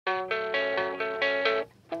Yeah,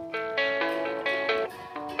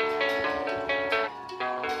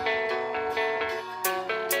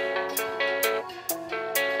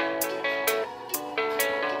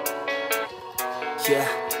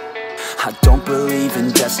 I don't believe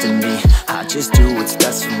in destiny, I just do what's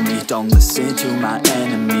best for me. Don't listen to my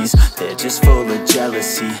enemies, they're just full of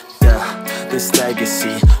jealousy. Yeah, this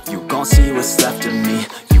legacy, you gon' see what's left of me.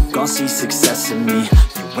 You gon' see success in me,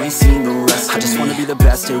 you ain't seen the rest of me. I just wanna be the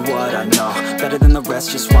best at what I know, better than the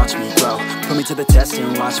rest, just watch me grow. Put me to the test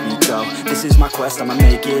and watch me go. This is my quest, I'ma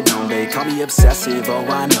make it known. They call me obsessive, oh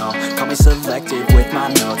I know. Call me selective with my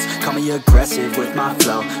notes, call me aggressive with my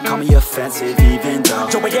flow, call me offensive even though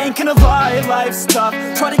yo, I ain't gonna lie, life's tough.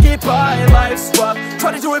 Try to get by, life's rough.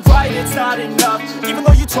 Try to do it right, it's not enough. Even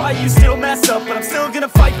though you try, you still mess up. But I'm still gonna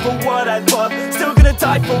fight for what I love, still gonna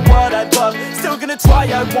die for what I love, still gonna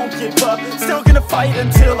try, I won't give up, still gonna fight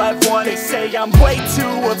until I've won. They say I'm way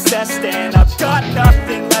too obsessed and I've got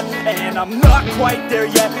nothing left, and I'm not quite there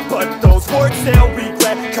yet, but those words they'll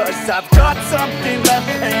regret, cause I've got something left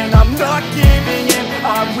and I'm not giving in.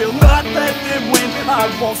 I will not let them win, I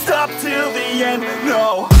won't stop till the end,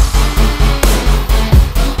 no.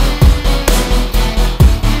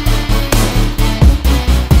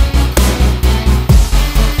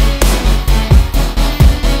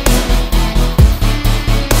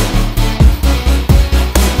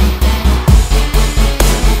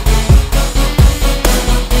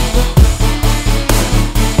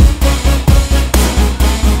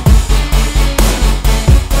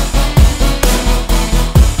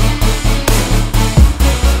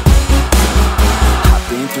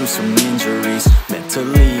 Some injuries,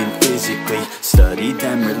 mentally and physically. Studied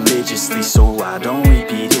them religiously so I don't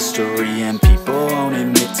repeat history. And people won't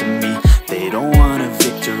admit to me they don't want a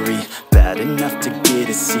victory bad enough to get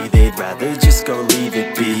a C. They'd rather just go leave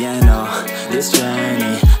it be. And oh, this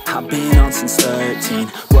journey I've been on since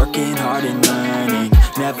 13, working hard and learning,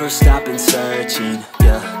 never stopping searching.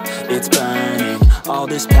 Yeah, it's burning, all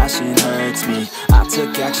this passion hurts me. I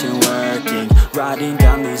took action working, writing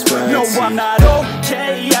down these words. No, I'm not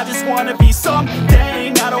okay, I just wanna be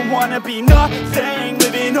something. I don't wanna be nothing,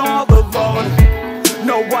 living all alone.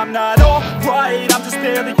 No, I'm not alright, I'm just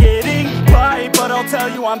barely getting by. But I'll tell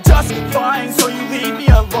you I'm just fine, so you leave me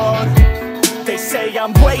alone. They say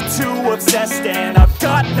I'm way too obsessed and I've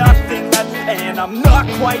got nothing left, and I'm not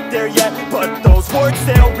quite there yet, but those words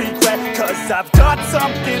they'll regret, cause I've got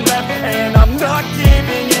something left and I'm not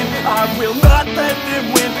giving in. I will not let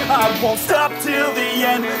them win, I won't stop till the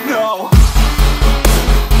end, no.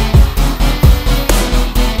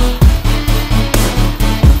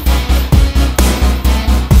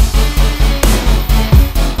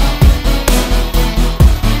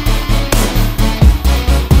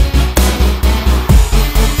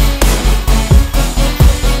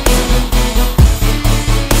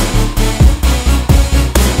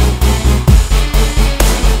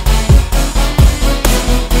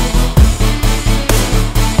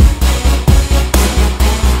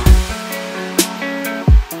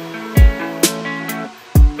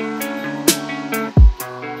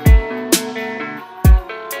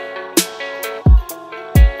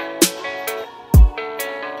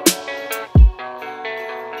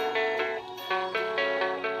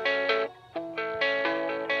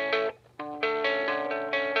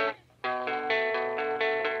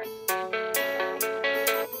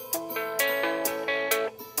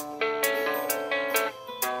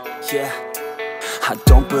 Yeah, I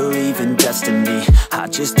don't believe in destiny, I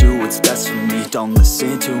just do what's best for me. Don't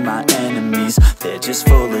listen to my enemies, they're just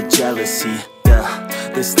full of jealousy. Yeah,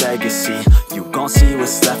 this legacy, you gon' see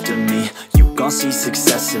what's left of me. You gon' see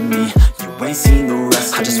success in me, you ain't seen the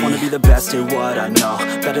rest of me. I just wanna be the best at what I know,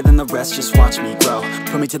 better than the rest, just watch me grow.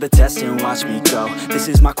 Put me to the test and watch me go. This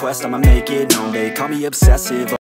is my quest, I'ma make it known. They call me obsessive.